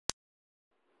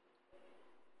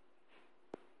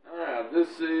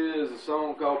This is a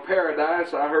song called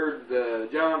Paradise. I heard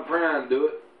John Prine do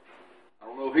it. I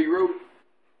don't know if he wrote it,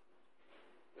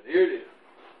 but here it is.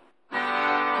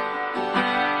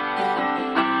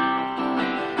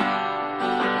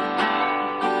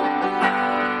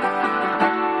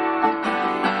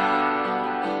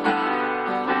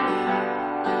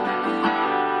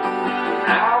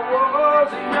 I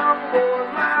was a young boy,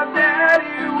 my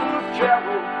daddy would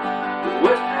travel to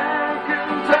Western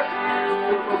Kentucky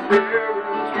with my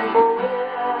parents were born,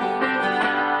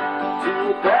 to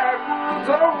a backwoods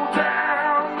old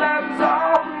town that is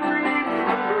often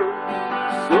remembered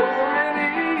so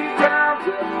many times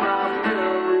that my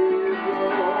memory is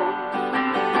gone.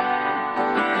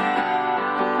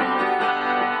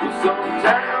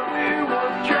 Sometimes we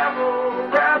would travel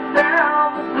right down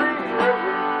the Green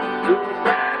River to a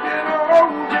abandoned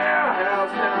old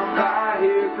jailhouse down by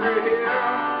Hickory Hill,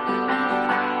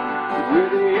 where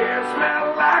the air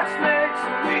smelled like snakes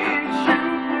and we'd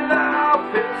shoot with our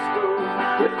pistols.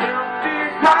 With empty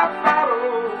pop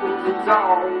bottles is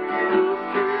all we would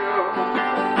kill.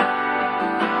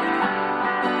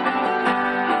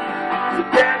 So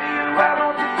Daddy, why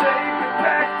don't you take me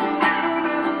back to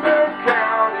Unionburg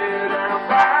County, down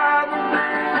by the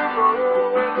Green River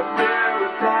where the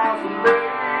paradise lay?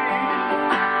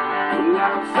 Well,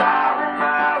 I'm sorry,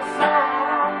 my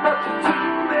son, but you're too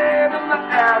late in the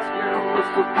asking.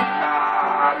 Mr.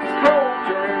 Peabody's cold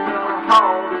train and I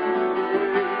hauled it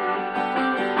away.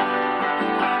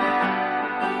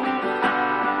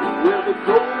 Well, the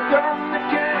cold company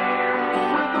came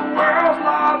with the world's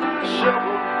largest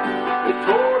shovel. They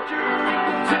tortured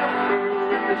the timber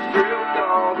and they stripped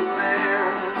all the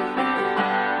land.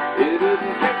 It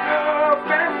didn't pick up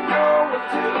and go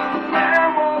until the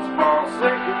land was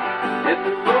forsaken, and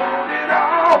they wrote it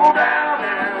all down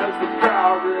as the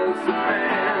progress of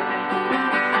man.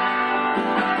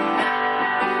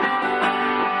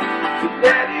 So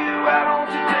Daddy, why don't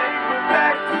you take me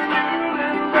back to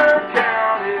Unionburg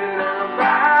County, down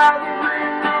by the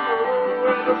Green River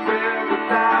where the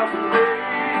paradise lay?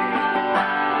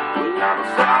 Well, I'm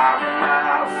sorry,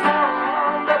 my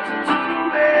son, but you're too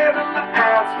late in the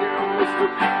asking. Mr.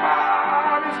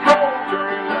 Peabody's coal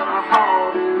train and I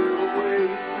hauled it away.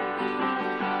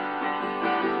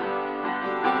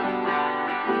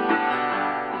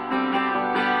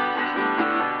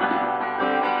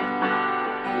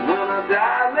 When I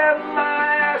die, let my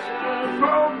ashes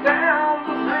flow down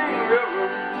the Green River.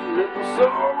 Let my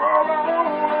soul roll on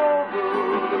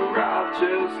over the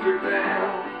Rochester Dam.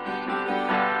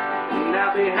 And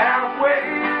I'll be halfway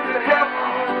to heaven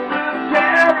with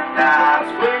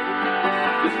paradise waiting,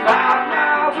 just 5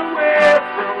 miles away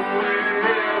from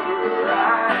wherever I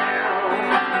am.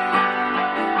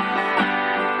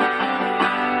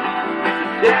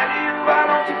 Daddy, why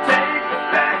don't you take me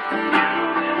back to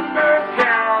Unionburg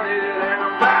County,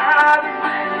 down by the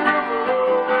Green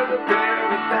River where the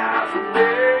paradise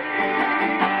lay?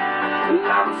 Well,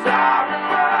 I'm sorry,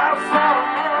 my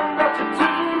son, but you're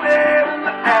too late in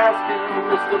the asking.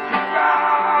 Mr.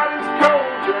 Peabody's coal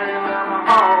train and I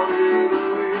hauled it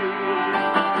away.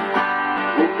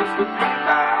 Well, Mr.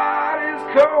 Peabody's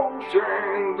coal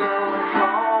train down